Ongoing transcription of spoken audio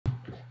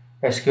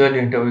SQL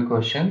interview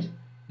questions,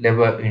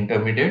 level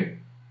intermediate.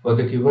 For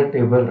the given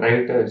table,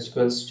 write a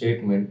SQL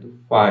statement to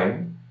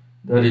find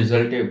the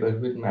result table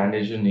with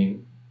manager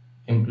name,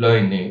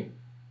 employee name,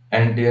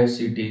 and their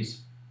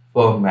cities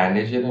for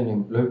manager and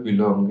employee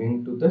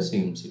belonging to the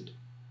same city.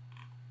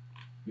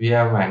 We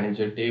have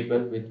manager table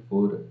with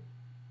 4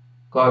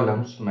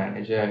 columns: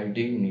 manager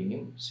ID,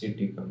 name,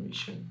 city,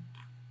 commission.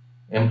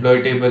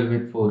 Employee table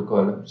with 4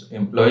 columns: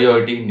 employee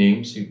ID,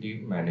 name,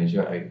 city,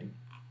 manager ID.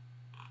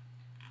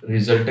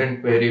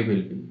 Resultant query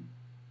will be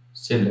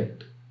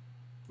select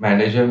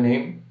manager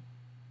name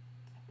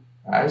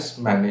as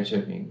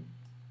manager name,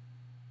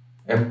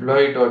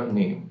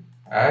 employee.name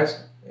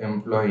as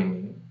employee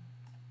name,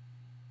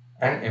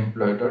 and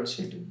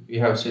employee.city. We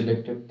have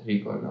selected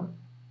 3 columns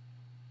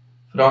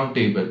from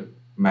table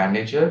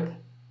manager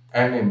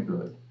and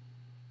employee,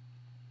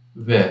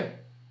 where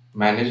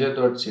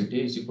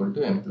manager.city is equal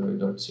to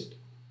employee.city.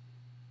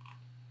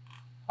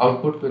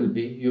 Output will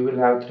be, you will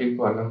have 3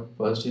 columns.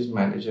 First is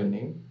manager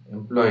name,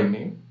 employee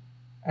name,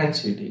 and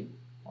city.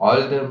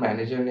 All the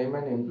manager name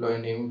and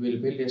employee name will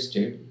be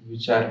listed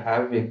which are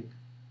having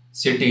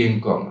city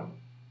in common.